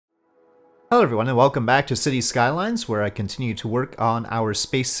Hello everyone and welcome back to City Skylines, where I continue to work on our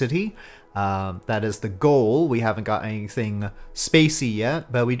space city. That is the goal. We haven't got anything spacey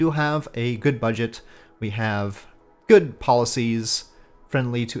yet, but we do have a good budget. We have good policies,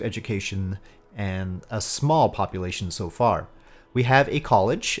 friendly to education, and a small population so far. We have a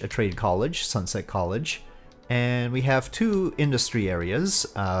college, a trade college, Sunset College, and we have two industry areas,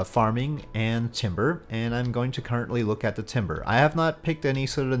 farming and timber, and I'm going to currently look at the timber. I have not picked any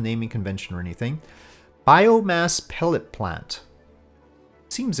sort of naming convention or anything. Biomass pellet plant.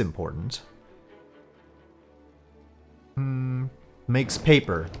 Seems important. Makes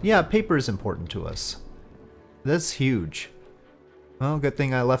paper. Yeah, paper is important to us. That's huge. Well, good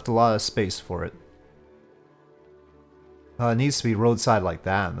thing I left a lot of space for it. It needs to be roadside like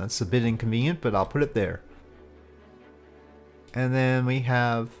that. That's a bit inconvenient, but I'll put it there. And then we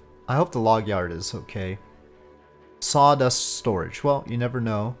have, I hope the log yard is okay. Sawdust storage. Well, you never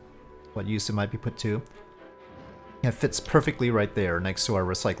know what use it might be put to. It fits perfectly right there next to our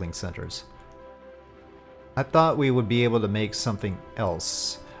recycling centers. I thought we would be able to make something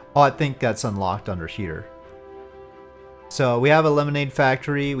else. Oh, I think that's unlocked under here. So we have a lemonade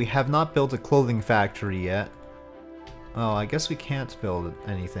factory. We have not built a clothing factory yet. Oh, I guess we can't build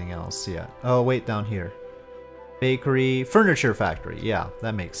anything else yet. Oh, wait, down here. Bakery, furniture factory. Yeah,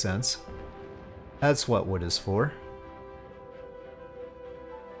 that makes sense. That's what wood is for.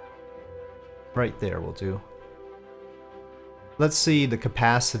 Right there will do. Let's see, the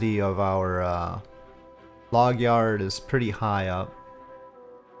capacity of our log yard is pretty high up.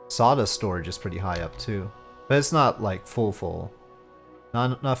 Sawdust storage is pretty high up too. But it's not like full.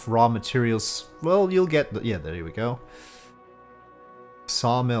 Not enough raw materials. Well, you'll get the, yeah, there we go.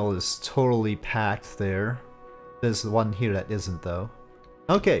 Sawmill is totally packed there. There's the one here that isn't though.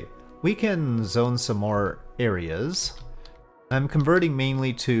 Okay, we can zone some more areas. I'm converting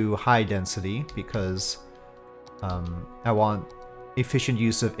mainly to high density because I want efficient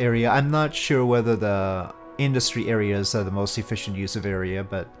use of area. I'm not sure whether the industry areas are the most efficient use of area,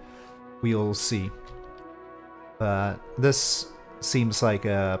 but we'll see. But this seems like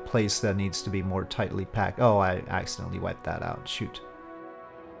a place that needs to be more tightly packed. Oh, I accidentally wiped that out. Shoot.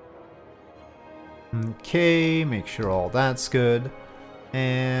 Okay, make sure all that's good.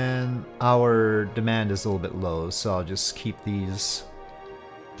 And our demand is a little bit low, so I'll just keep these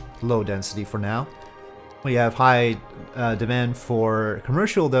low density for now. We have high demand for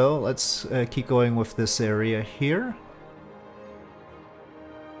commercial though. Let's keep going with this area here.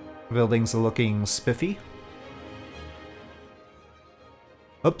 Buildings are looking spiffy.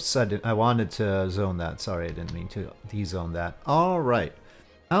 Oops, I wanted to zone that. Sorry, I didn't mean to de-zone that. Alright.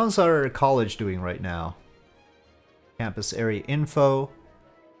 How's our college doing right now? Campus area info.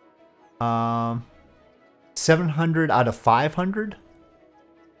 700 out of 500?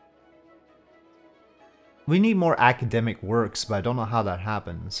 We need more academic works, but I don't know how that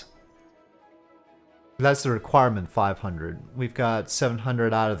happens. That's the requirement, 500. We've got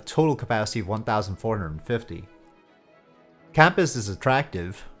 700 out of total capacity of 1,450. Campus is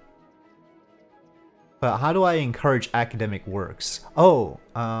attractive. But how do I encourage academic works? Oh,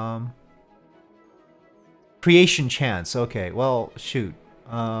 creation chance. Okay, well, shoot.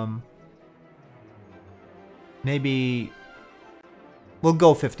 Maybe we'll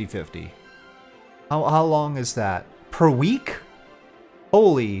go 50-50. How long is that? Per week?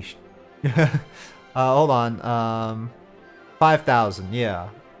 Holy hold on. 5,000, yeah.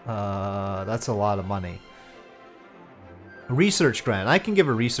 That's a lot of money. Research grant. I can give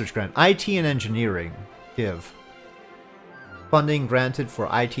a research grant. IT and engineering. Give. Funding granted for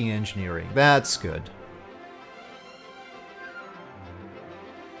IT and engineering. That's good.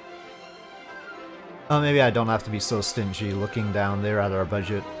 Oh, maybe I don't have to be so stingy looking down there at our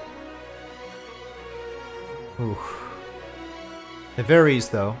budget. Oof. It varies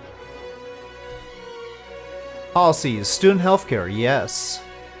though. Policies. Student healthcare. Yes.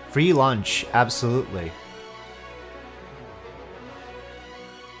 Free lunch. Absolutely.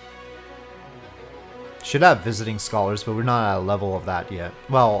 Should have visiting scholars, but we're not at a level of that yet.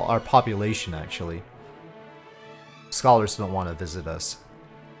 Well, our population, actually. Scholars don't want to visit us.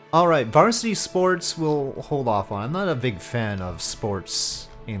 Alright, varsity sports we'll hold off on. I'm not a big fan of sports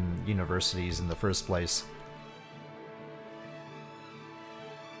in universities in the first place.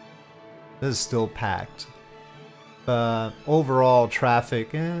 This is still packed. But overall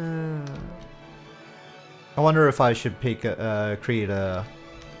traffic, I wonder if I should pick create a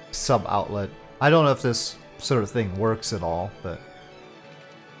sub-outlet. I don't know if this sort of thing works at all, but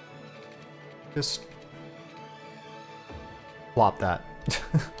just plop that.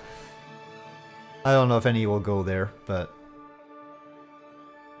 I don't know if any will go there, but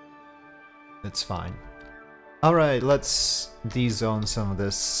It's fine. Alright, let's de-zone some of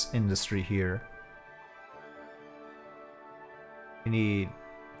this industry here. We need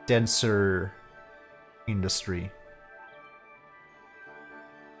denser industry.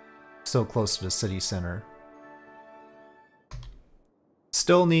 Still close to the city center.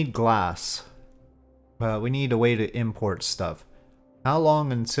 Still need glass. But we need a way to import stuff. How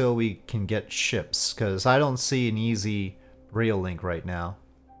long until we can get ships? Because I don't see an easy rail link right now.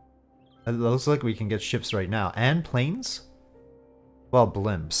 It looks like we can get ships right now. And planes? Well,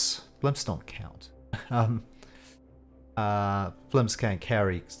 blimps. Blimps don't count. Blimps can't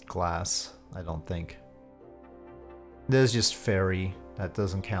carry glass, I don't think. There's just ferry. That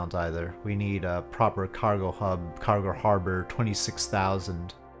doesn't count either. We need a proper cargo hub, cargo harbor,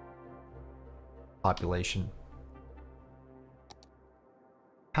 26,000 population.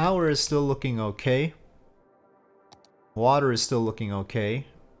 Power is still looking okay. Water is still looking okay.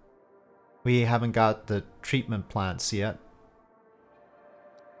 We haven't got the treatment plants yet.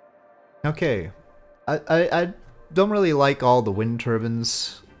 Okay. I don't really like all the wind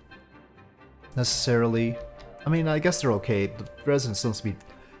turbines necessarily. I mean, I guess they're okay. The residents don't seem to be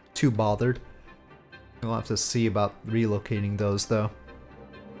too bothered. We'll have to see about relocating those though.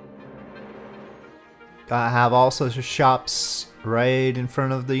 Gotta have also shops right in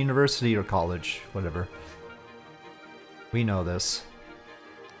front of the university or college, whatever. We know this.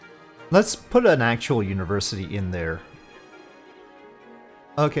 Let's put an actual university in there.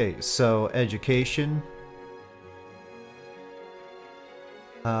 Okay, so education.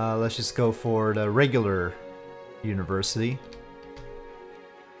 Let's just go for the regular university.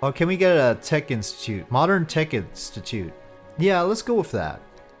 Oh, can we get a tech institute? Modern tech institute. Yeah, let's go with that.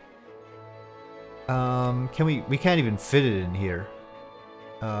 Can we can't even fit it in here.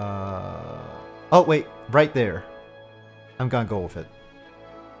 Oh wait, right there. I'm gonna go with it.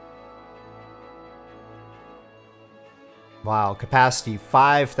 Wow, capacity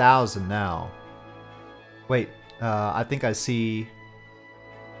 5,000 now. Wait, I think I see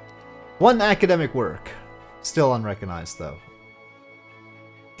one academic work. Still unrecognized though.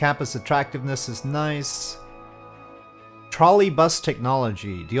 Campus attractiveness is nice. Trolley bus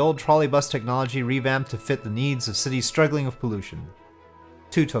technology. The old trolley bus technology revamped to fit the needs of cities struggling with pollution.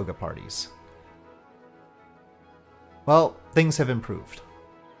 2 toga parties. Well, things have improved.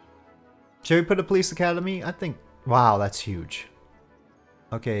 Should we put a police academy? I think... Wow, that's huge.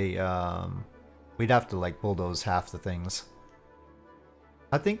 Okay, we'd have to like bulldoze half the things.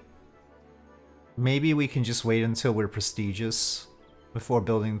 I think maybe we can just wait until we're prestigious before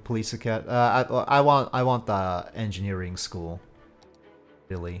building police academy. I want the engineering school.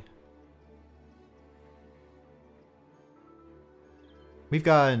 Really. We've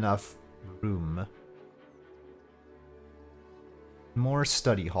got enough room. More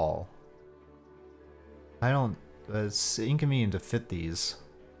study hall. I don't... It's inconvenient to fit these.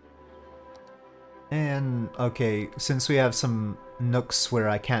 And, okay, since we have some nooks where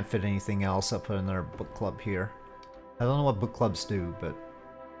I can't fit anything else, I'll put another book club here. I don't know what book clubs do, but...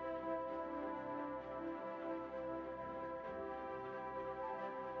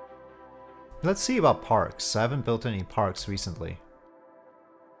 Let's see about parks. I haven't built any parks recently.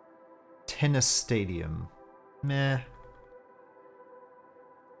 Tennis stadium. Meh.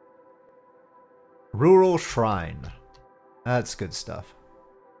 Rural shrine. That's good stuff.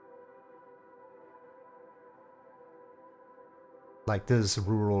 Like this is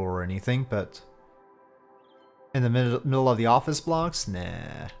rural or anything, but in the middle of the office blocks,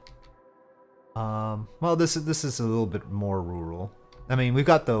 nah. Well, this is a little bit more rural. I mean, we've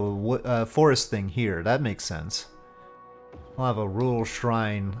got the forest thing here. That makes sense. We'll have a rural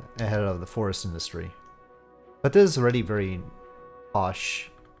shrine ahead of the forest industry. But this is already very posh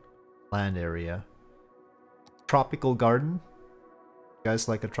land area. Tropical garden? You guys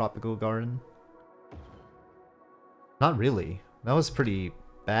like a tropical garden? Not really. That was pretty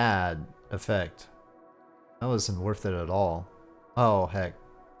bad effect. That wasn't worth it at all. Oh heck.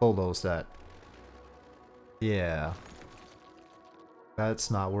 Bulldoze that. Yeah.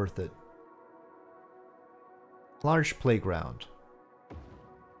 That's not worth it. Large playground.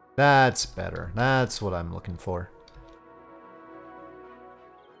 That's better. That's what I'm looking for.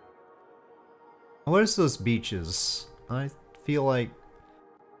 Where's those beaches? I feel like...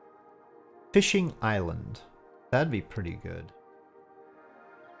 Fishing Island. That'd be pretty good.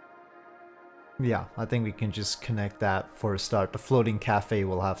 Yeah, I think we can just connect that for a start. The floating cafe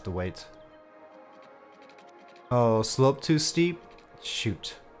will have to wait. Oh, slope too steep?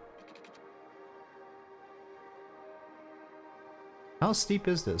 Shoot. How steep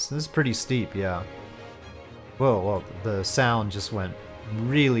is this? This is pretty steep, yeah. Whoa, whoa, the sound just went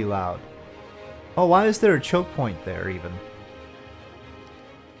really loud. Oh, why is there a choke point there even?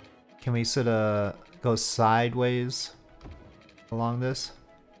 Can we sort of go sideways along this?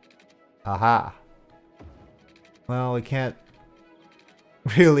 Aha. Well, we can't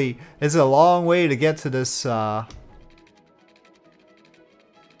really... It's a long way to get to this, Well,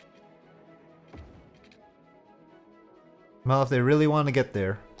 if they really want to get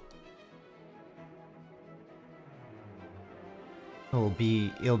there. It'll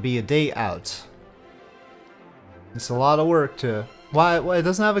be a day out. It's a lot of work to... Why it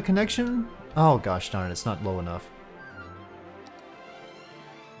doesn't have a connection? Oh gosh darn, it's not low enough.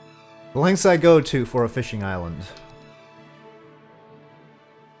 The lengths I go to for a fishing island.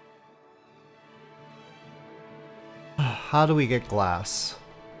 How do we get glass?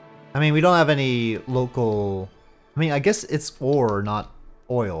 I mean, we don't have any local... I mean, I guess it's ore, not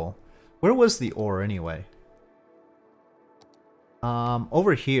oil. Where was the ore anyway?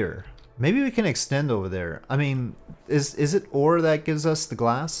 Over here. Maybe we can extend over there. I mean, is it ore that gives us the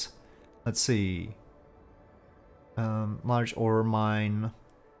glass? Let's see. Large ore mine.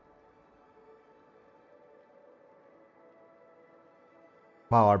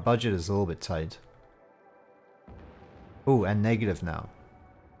 Wow, our budget is a little bit tight. Ooh, and negative now.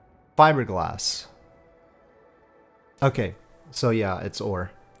 Fiberglass. Okay, so yeah, it's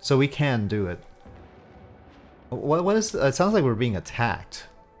ore. So we can do it. What is... It sounds like we're being attacked.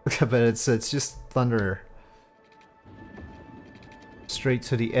 But it's just thunder. Straight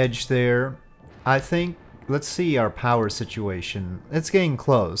to the edge there. I think... Let's see our power situation. It's getting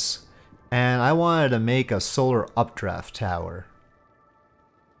close. And I wanted to make a solar updraft tower.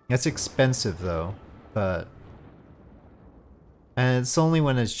 It's expensive though, but... And it's only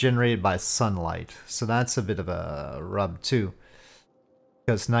when it's generated by sunlight, so that's a bit of a rub too.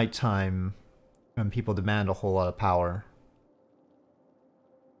 Because nighttime, when people demand a whole lot of power.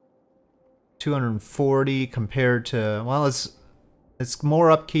 240 compared to... Well, it's more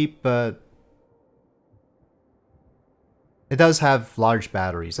upkeep, but... It does have large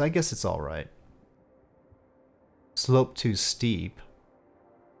batteries. I guess it's alright. Slope too steep.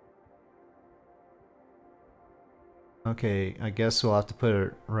 Okay, I guess we'll have to put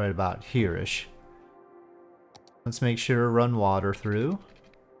it right about here-ish. Let's make sure to run water through.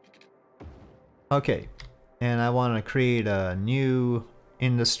 Okay, and I want to create a new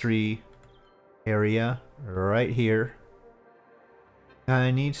industry area right here.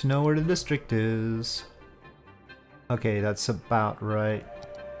 I need to know where the district is. Okay, that's about right.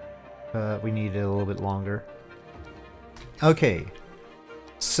 We need it a little bit longer. Okay,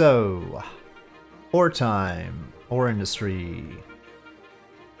 so ore time. Ore industry.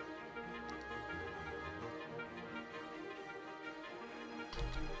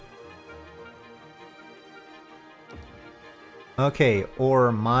 Okay,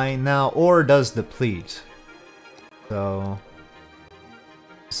 ore mine. Now, ore does deplete. So,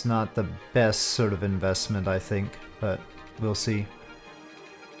 it's not the best sort of investment, I think, but we'll see.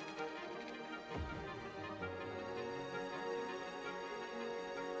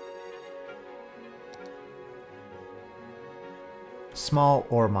 Small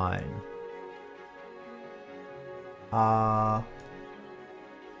ore mine. I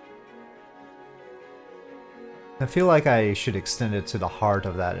feel like I should extend it to the heart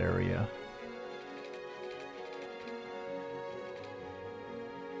of that area.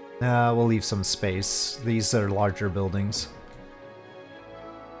 We'll leave some space. These are larger buildings.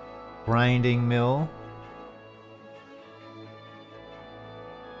 Grinding mill.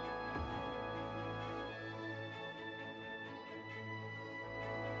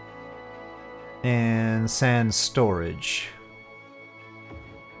 And sand storage.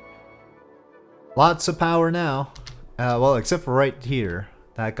 Lots of power now. Well, except for right here.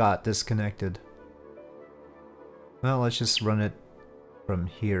 That got disconnected. Well, let's just run it from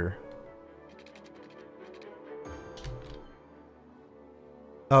here.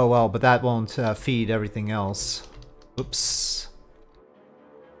 Oh well, but that won't feed everything else. Oops.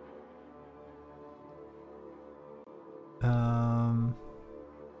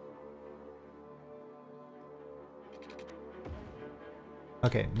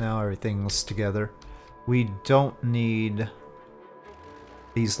 Okay, now everything's together. We don't need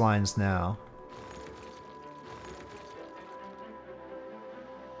these lines now.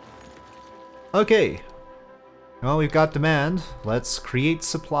 Okay. Well, we've got demand. Let's create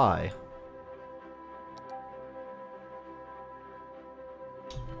supply.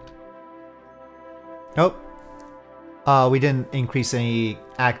 Oh. We didn't increase any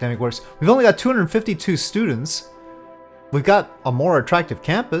academic works. We've only got 252 students. We've got a more attractive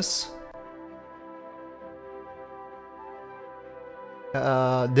campus.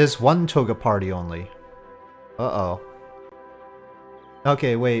 There's one toga party only. Uh-oh.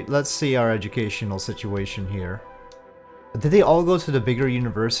 Okay, wait, let's see our educational situation here. Did they all go to the bigger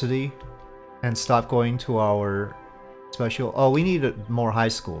university and stop going to our special? Oh, we need more high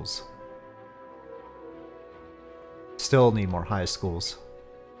schools. Still need more high schools.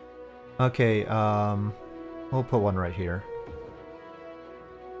 Okay, we'll put one right here.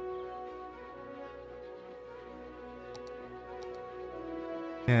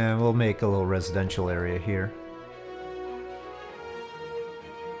 And we'll make a little residential area here.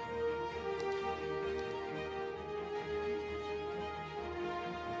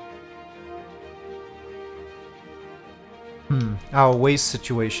 Our waste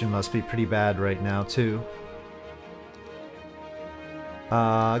situation must be pretty bad right now, too.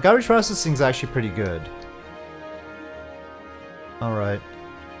 Garbage processing is actually pretty good. Alright.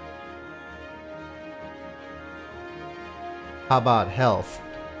 How about health?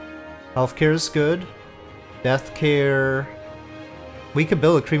 Healthcare is good. Death care... We could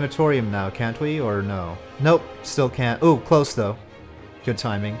build a crematorium now, can't we? Or no? Nope, still can't. Ooh, close though. Good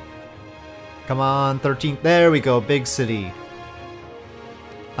timing. Come on, 13th. There we go, big city.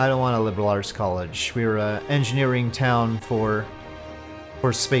 I don't want a liberal arts college. We're an engineering town for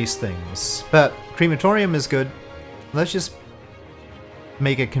space things. But crematorium is good. Let's just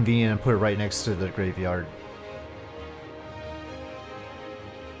make it convenient and put it right next to the graveyard.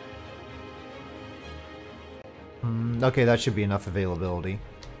 Okay, that should be enough availability.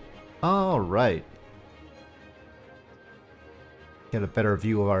 Alright. Get a better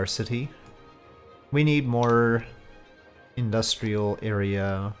view of our city. We need more industrial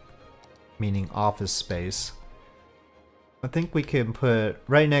area, meaning office space. I think we can put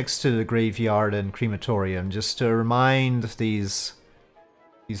right next to the graveyard and crematorium, just to remind these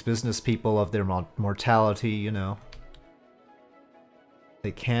business people of their mortality, you know.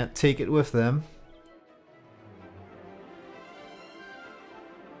 They can't take it with them.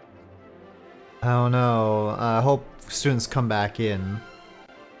 Oh no, I hope students come back in.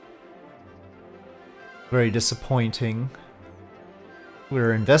 Very disappointing.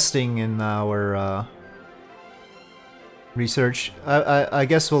 We're investing in our research. I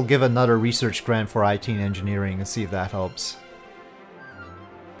guess we'll give another research grant for IT and engineering and see if that helps.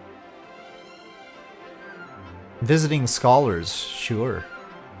 Visiting scholars, sure.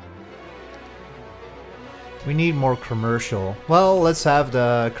 We need more commercial. Well, let's have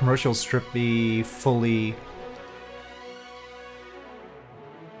the commercial strip be fully...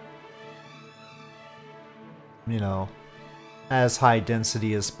 you know, as high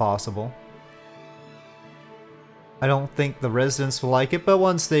density as possible. I don't think the residents will like it, but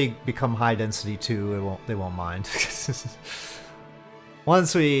once they become high density too, they won't mind.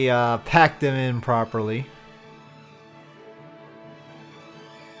 Once we pack them in properly.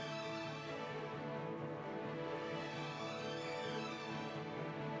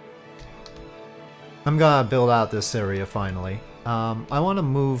 I'm gonna build out this area finally. I want to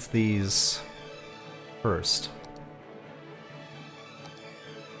move these first.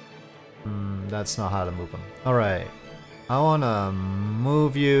 That's not how to move them. Alright. I want to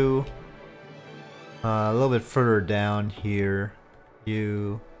move you a little bit further down here.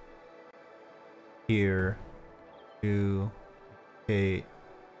 You. Here. You. Okay.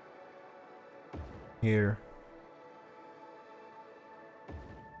 Here.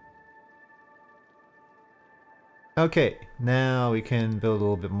 Okay, now we can build a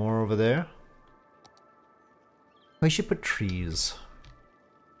little bit more over there. We should put trees.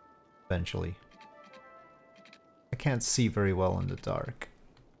 Eventually. I can't see very well in the dark.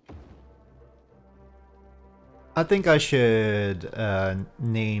 I think I should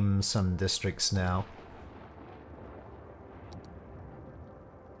name some districts now.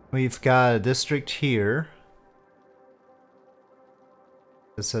 We've got a district here.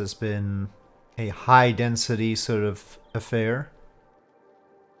 This has been a high density sort of affair.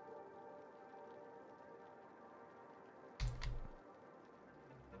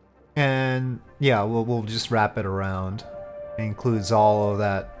 And yeah, we'll just wrap it around. It includes all of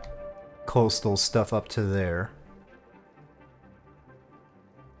that coastal stuff up to there.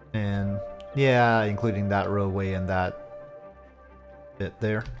 And yeah, including that roadway and that bit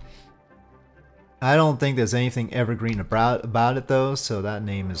there. I don't think there's anything evergreen about it though, so that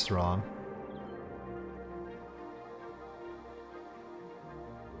name is wrong.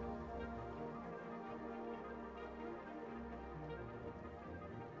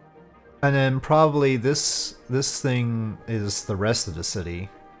 And then probably this thing is the rest of the city.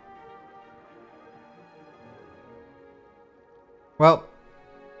 Well,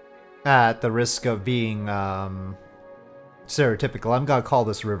 at the risk of being stereotypical. I'm gonna call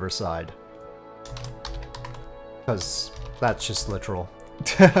this Riverside. Because that's just literal.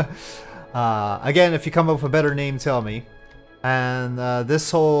 Again, if you come up with a better name, tell me. And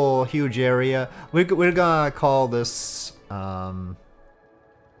this whole huge area, we're gonna call this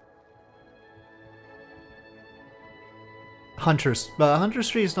Hunter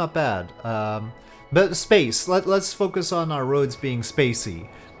Street is not bad. But space. Let's focus on our roads being spacey.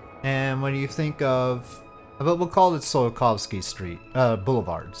 And when you think of, we'll call it Sokolowski Street,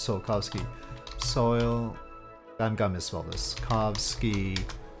 Boulevard. Sokolowski, I'm gonna misspell this. Kovsky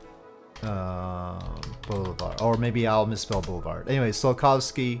Boulevard, or maybe I'll misspell Boulevard. Anyway,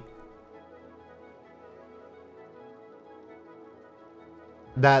 Sokolowski.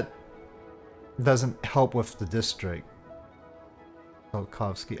 That doesn't help with the district.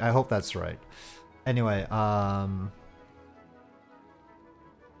 Sokolowski. I hope that's right. Anyway,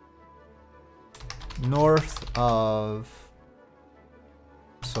 north of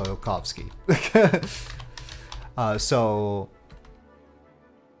Sokolowski. So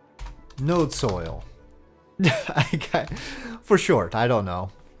node soil. For short, I don't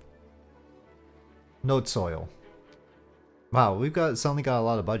know. Node soil. Wow, we've suddenly got a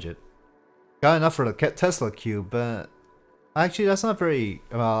lot of budget. Got enough for the Tesla cube, but actually that's not very,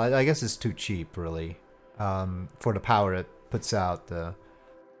 well, I guess it's too cheap really. For the power it puts out, the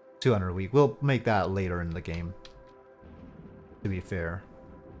 200 a week. We'll make that later in the game, to be fair.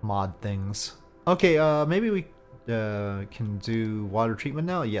 Mod things. Okay, maybe we can do water treatment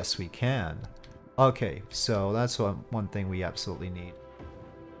now? Yes, we can. Okay, so that's one thing we absolutely need.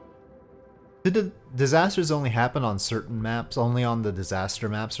 Did the disasters only happen on certain maps? Only on the disaster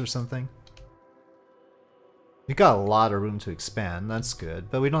maps or something? We got a lot of room to expand, that's good,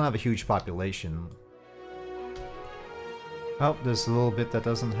 but we don't have a huge population. Oh, there's a little bit that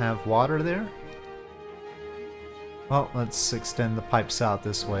doesn't have water there. Well, let's extend the pipes out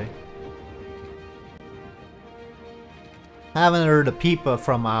this way. Haven't heard a peep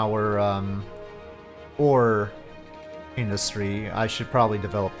from our ore industry. I should probably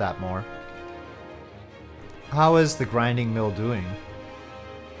develop that more. How is the grinding mill doing?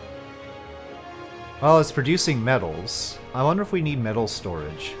 Well, it's producing metals. I wonder if we need metal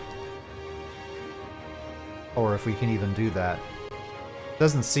storage. Or if we can even do that.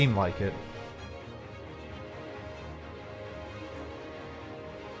 Doesn't seem like it.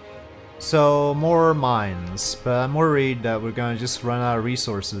 So, more mines, but I'm worried that we're gonna just run out of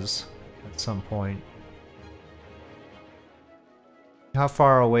resources at some point. How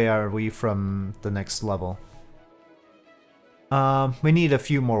far away are we from the next level? We need a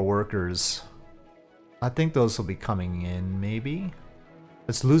few more workers. I think those will be coming in, maybe?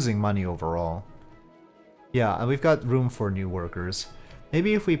 It's losing money overall. Yeah, and we've got room for new workers.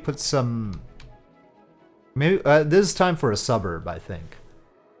 Maybe if we put some... Maybe this is time for a suburb, I think.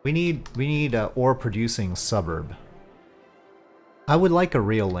 We need a ore-producing suburb. I would like a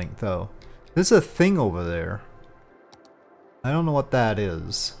rail link, though. There's a thing over there. I don't know what that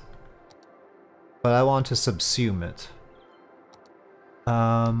is. But I want to subsume it.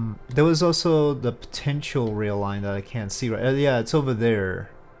 There was also the potential rail line that I can't see right. Yeah, it's over there.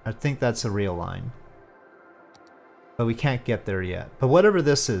 I think that's a rail line. But we can't get there yet. But whatever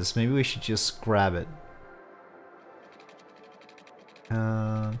this is, maybe we should just grab it.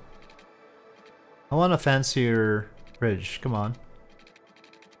 I want a fancier bridge. Come on.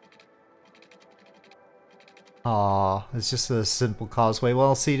 Aw, it's just a simple causeway.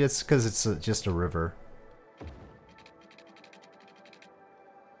 Well, see, it's because it's just a river.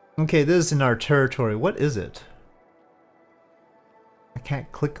 Okay, this is in our territory. What is it? I can't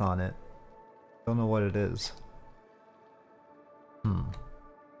click on it. Don't know what it is.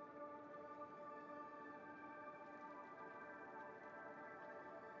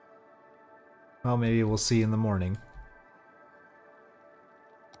 Well, maybe we'll see in the morning.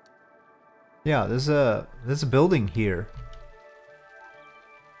 Yeah, there's a building here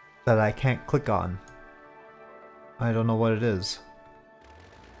that I can't click on. I don't know what it is.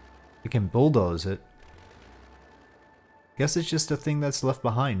 We can bulldoze it. Guess it's just a thing that's left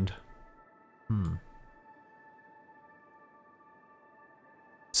behind.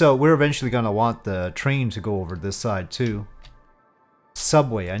 So we're eventually gonna want the train to go over this side too.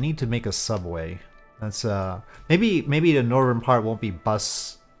 Subway. I need to make a subway. That's maybe the northern part won't be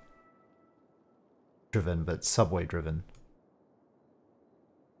bus driven, but subway driven.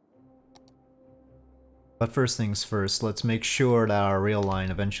 But first things first, let's make sure that our rail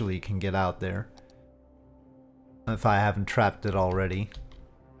line eventually can get out there. If I haven't trapped it already.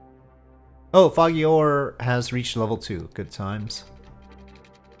 Oh, Foggy Ore has reached level 2. Good times.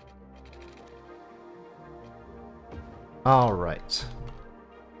 Alright.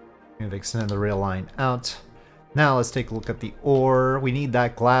 We've extended the rail line out. Now let's take a look at the ore. We need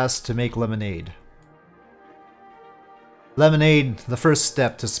that glass to make lemonade. Lemonade, the first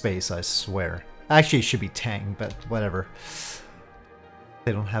step to space, I swear. Actually, it should be Tang, but whatever.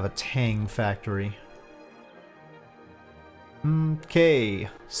 They don't have a Tang factory. Okay,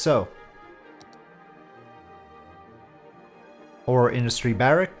 so. Or industry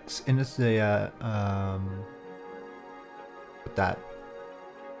barracks. Industry, put that.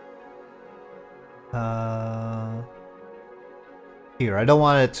 Here, I don't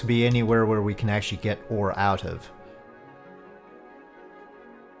want it to be anywhere where we can actually get ore out of.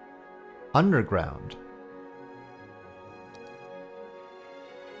 Underground.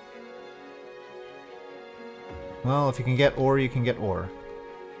 Well, if you can get ore, you can get ore.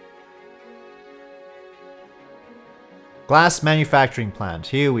 Glass manufacturing plant.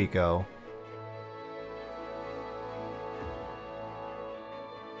 Here we go.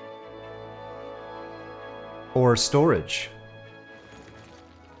 Ore storage.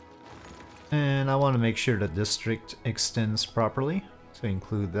 And I want to make sure the district extends properly. So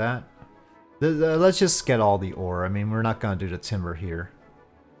include that. Let's just get all the ore. I mean, we're not going to do the timber here.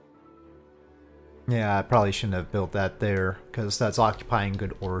 Yeah, I probably shouldn't have built that there, because that's occupying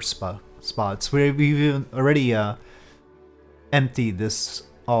good ore spots. We've even already emptied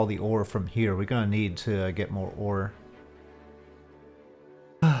all the ore from here. We're going to need to get more ore.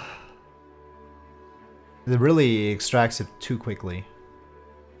 It really extracts it too quickly.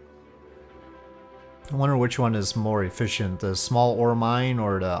 I wonder which one is more efficient, the small ore mine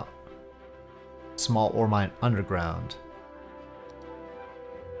or the small ore mine underground.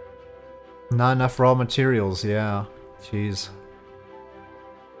 Not enough raw materials, yeah. Jeez.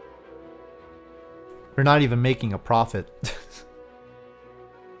 We're not even making a profit.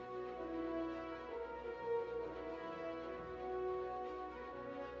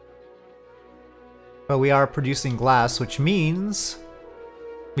 But we are producing glass, which means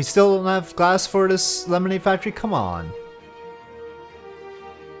we still don't have glass for this lemonade factory? Come on.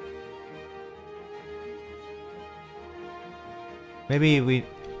 Maybe we...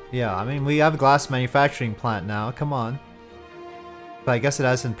 Yeah, I mean, we have a glass manufacturing plant now, come on. But I guess it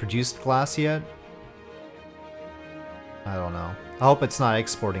hasn't produced glass yet? I don't know. I hope it's not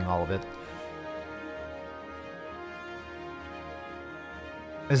exporting all of it.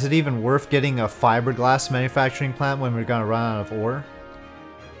 Is it even worth getting a fiberglass manufacturing plant when we're gonna run out of ore?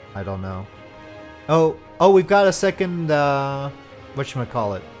 I don't know. Oh, we've got a second,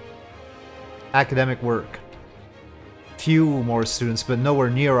 whatchamacallit? Academic work. Few more students, but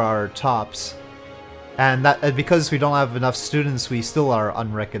nowhere near our tops. And that because we don't have enough students, we still are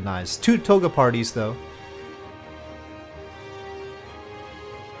unrecognized. 2 toga parties, though.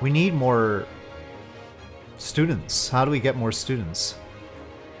 We need more students. How do we get more students?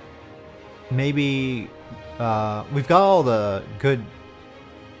 Maybe we've got all the good...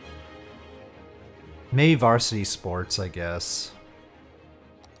 Maybe varsity sports, I guess.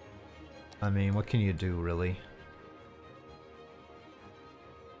 I mean, what can you do, really?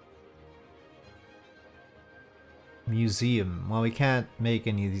 Museum. Well, we can't make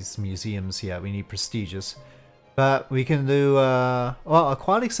any of these museums yet. We need prestigious. But we can do, well,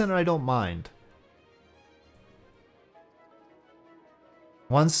 aquatic center I don't mind.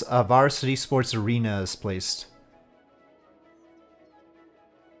 Once a varsity sports arena is placed.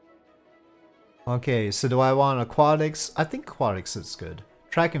 Okay, so do I want aquatics? I think aquatics is good.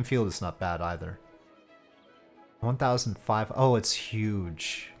 Track and field is not bad either. 1,005. Oh, it's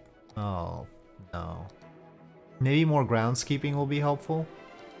huge. Oh, no. Maybe more groundskeeping will be helpful.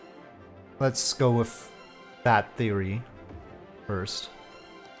 Let's go with that theory first.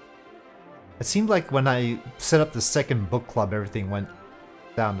 It seemed like when I set up the second book club, everything went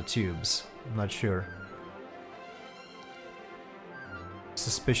down the tubes. I'm not sure.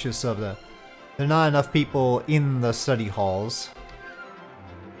 Suspicious of the... There are not enough people in the study halls.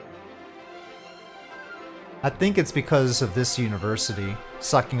 I think it's because of this university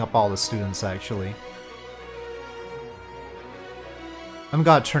sucking up all the students, actually. I'm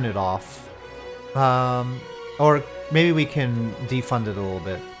gonna turn it off. Or maybe we can defund it a little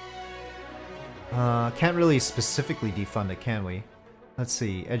bit. Can't really specifically defund it, can we? Let's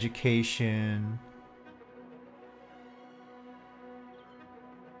see, education...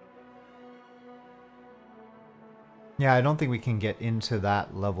 Yeah, I don't think we can get into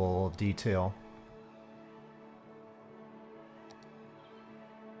that level of detail.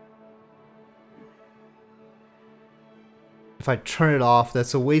 If I turn it off,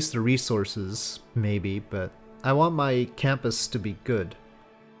 that's a waste of resources, maybe, but I want my campus to be good.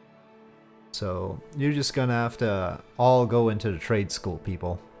 So you're just gonna have to all go into the trade school,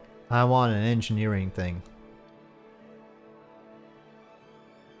 people. I want an engineering thing.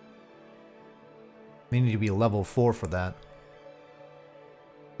 We need to be level 4 for that.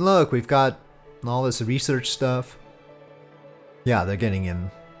 Look, we've got all this research stuff. Yeah, they're getting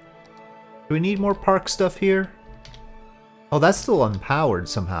in. Do we need more park stuff here? Oh, that's still unpowered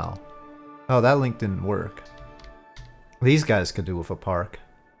somehow. Oh, that link didn't work. These guys could do with a park.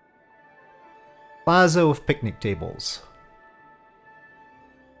 Plaza with picnic tables.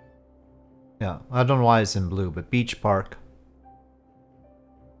 Yeah, I don't know why it's in blue, but beach park.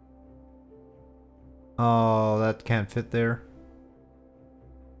 Oh, that can't fit there.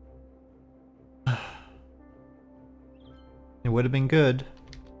 It would have been good.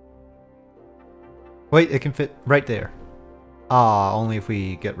 Wait, it can fit right there. Ah, only if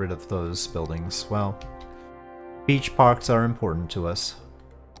we get rid of those buildings. Well, beach parks are important to us.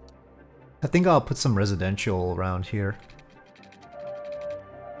 I think I'll put some residential around here.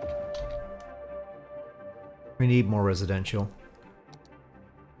 We need more residential.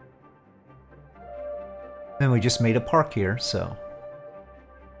 And we just made a park here, so.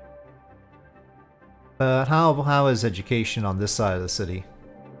 But how is education on this side of the city?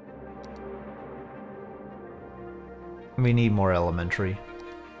 We need more elementary.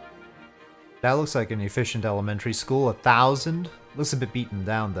 That looks like an efficient elementary school. 1,000? Looks a bit beaten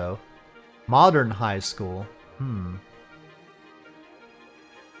down though. Modern high school.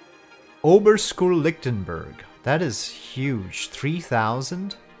 Oberschule Lichtenberg. That is huge.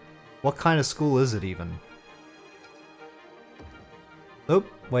 3,000? What kind of school is it even? Oh,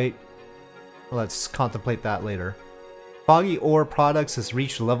 wait. Let's contemplate that later. Foggy Ore Products has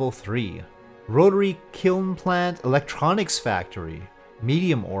reached level 3. Rotary Kiln Plant, Electronics Factory,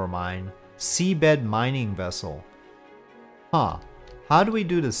 Medium Ore Mine, Seabed Mining Vessel. Huh. How do we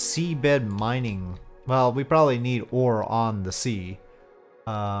do the seabed mining? Well, we probably need ore on the sea.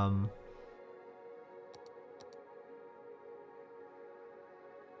 Yeah,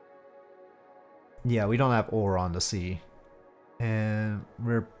 we don't have ore on the sea. And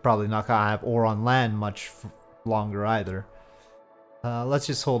we're probably not gonna have ore on land much longer either. Let's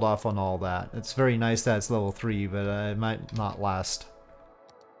just hold off on all that. It's very nice that it's level 3, but it might not last.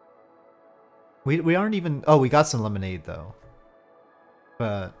 We aren't even... Oh, we got some lemonade though.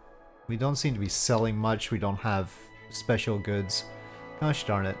 But we don't seem to be selling much. We don't have special goods. Gosh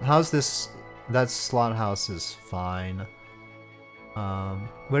darn it. How's this? That slaughterhouse is fine.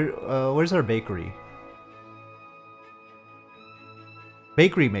 Where's our bakery?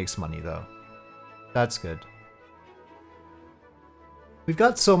 Bakery makes money though. That's good. We've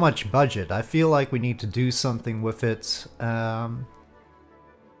got so much budget. I feel like we need to do something with it.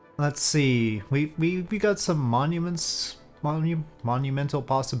 Let's see. We got some monuments. Monumental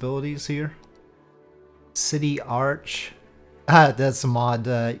possibilities here. City Arch. Ah, that's a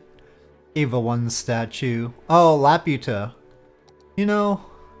mod. Eva 1 statue. Oh, Laputa. You know,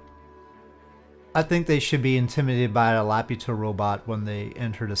 I think they should be intimidated by a Laputa robot when they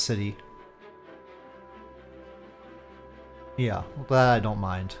enter the city. Yeah, that I don't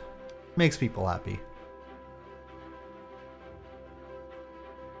mind. Makes people happy.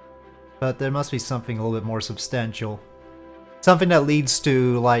 But there must be something a little bit more substantial. Something that leads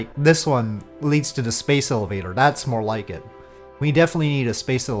to, like, this one leads to the space elevator. That's more like it. We definitely need a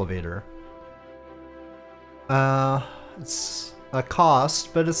space elevator. It's a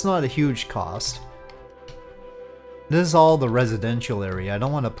cost, but it's not a huge cost. This is all the residential area. I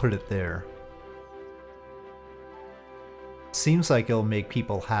don't want to put it there. Seems like it'll make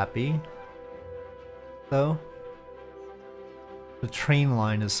people happy, though. The train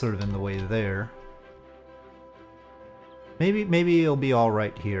line is sort of in the way there. Maybe it'll be all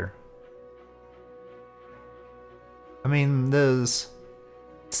right here. I mean, there's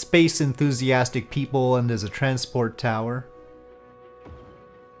space enthusiastic people and there's a transport tower.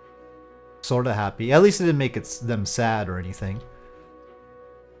 Sorta happy. At least it didn't make them sad or anything.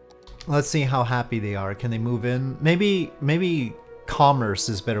 Let's see how happy they are. Can they move in? Maybe commerce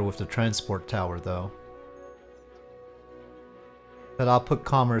is better with the transport tower though. But I'll put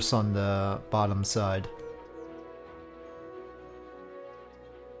commerce on the bottom side.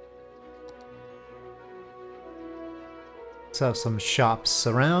 Let's have some shops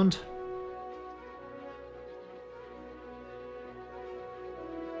around.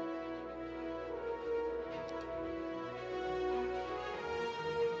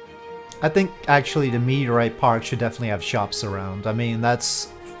 I think actually the Meteorite Park should definitely have shops around. I mean, that's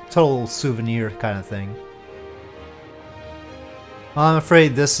total souvenir kind of thing. Well, I'm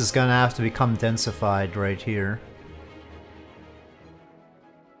afraid this is gonna have to become densified right here.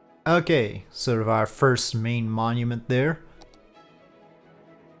 Okay, sort of our first main monument there.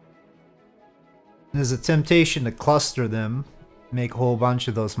 There's a temptation to cluster them, make a whole bunch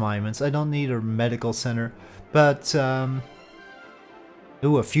of those monuments. I don't need a medical center, but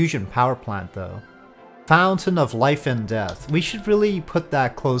ooh, a fusion power plant though. Fountain of Life and Death. We should really put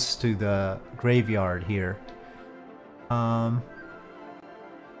that close to the graveyard here. Yeah,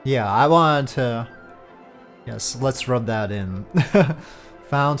 I wanted to... Yes, let's rub that in.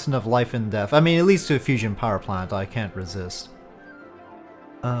 Fountain of Life and Death. I mean, it leads to a fusion power plant. I can't resist.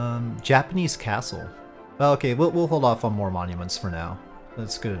 Japanese castle. Well, okay, we'll hold off on more monuments for now.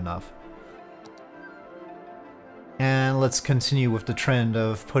 That's good enough. And let's continue with the trend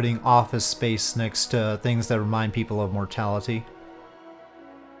of putting office space next to things that remind people of mortality.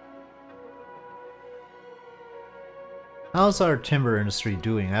 How's our timber industry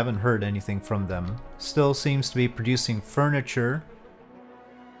doing? I haven't heard anything from them. Still seems to be producing furniture.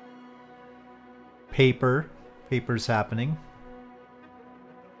 Paper. Paper's happening.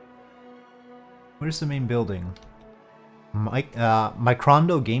 Where's the main building?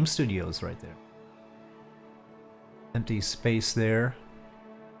 Microndo Game Studios right there. Empty space there.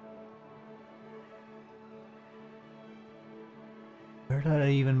 Where did I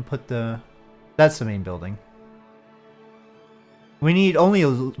even put the... That's the main building. We need only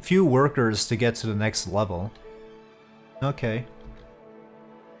a few workers to get to the next level. Okay.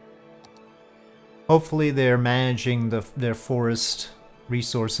 Hopefully they're managing their forest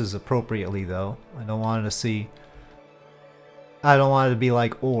resources appropriately though. I don't want it to be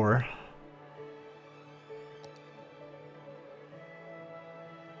like ore.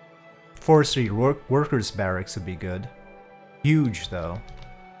 Forestry workers barracks would be good. Huge though.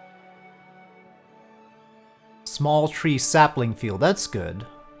 Small tree sapling field, that's good.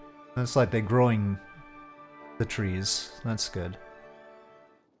 That's like they're growing the trees. That's good.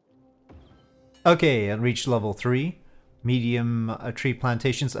 Okay, and reach level 3. Medium tree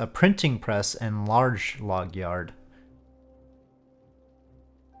plantations, a printing press, and large log yard.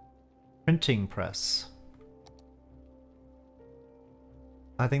 Printing press.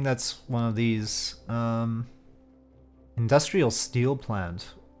 I think that's one of these. Industrial steel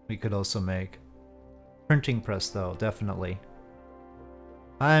plant we could also make. Printing press though, definitely.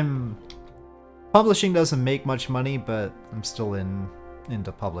 Publishing doesn't make much money, but I'm still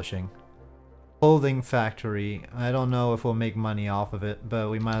into publishing. Clothing factory. I don't know if we'll make money off of it,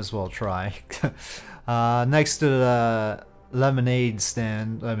 but we might as well try. Next to the lemonade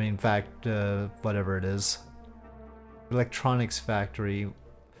stand, I mean, whatever it is. Electronics factory.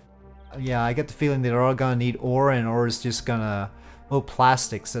 Yeah, I get the feeling they're all gonna need ore, and ore is just gonna... Oh,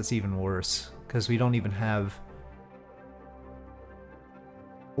 plastics, that's even worse. Because we don't even have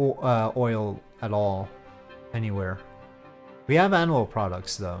oil at all anywhere. We have animal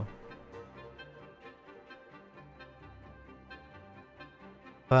products though.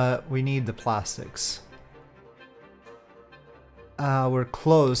 But we need the plastics. We're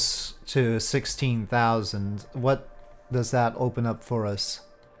close to 16,000. What does that open up for us?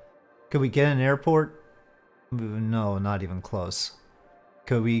 Could we get an airport? No, not even close.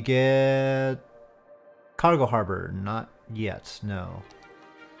 Could we get cargo harbor? Not yet, no.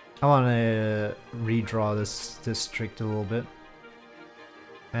 I want to redraw this district a little bit.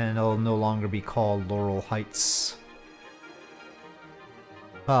 And it'll no longer be called Laurel Heights.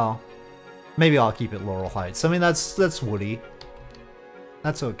 Well, maybe I'll keep it Laurel Heights. I mean, that's woody.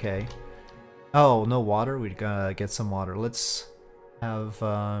 That's okay. Oh, no water? We gotta get some water. Let's have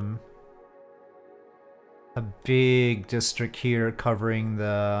a big district here covering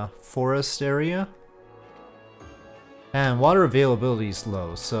the forest area. And water availability is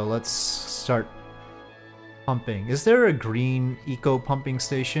low, so let's start pumping. Is there a green eco pumping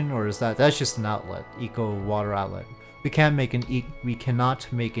station, or is that's just an outlet, eco water outlet? We cannot make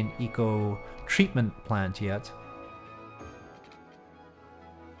an eco treatment plant yet.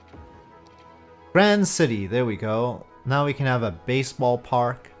 Grand City, there we go. Now we can have a baseball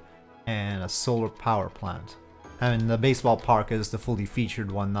park and a solar power plant. I mean, the baseball park is the fully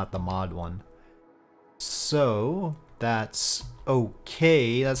featured one, not the mod one. So, that's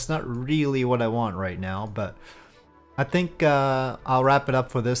okay. That's not really what I want right now, but I think I'll wrap it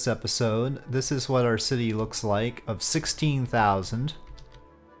up for this episode. This is what our city looks like, of 16,000.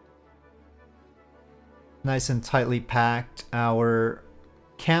 Nice and tightly packed. Our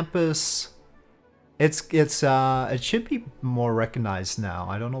campus... it should be more recognized now.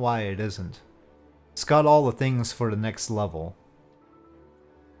 I don't know why it isn't. It's got all the things for the next level.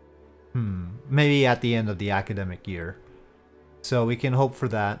 Maybe at the end of the academic year. So we can hope for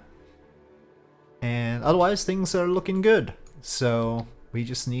that. And otherwise things are looking good. So We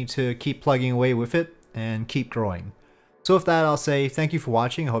just need to keep plugging away with it and keep growing. So with that, I'll say thank you for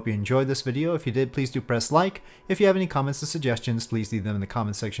watching. I hope you enjoyed this video. If you did, please do press like. If you have any comments or suggestions, please leave them in the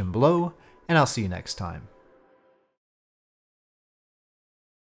comment section below, and I'll see you next time.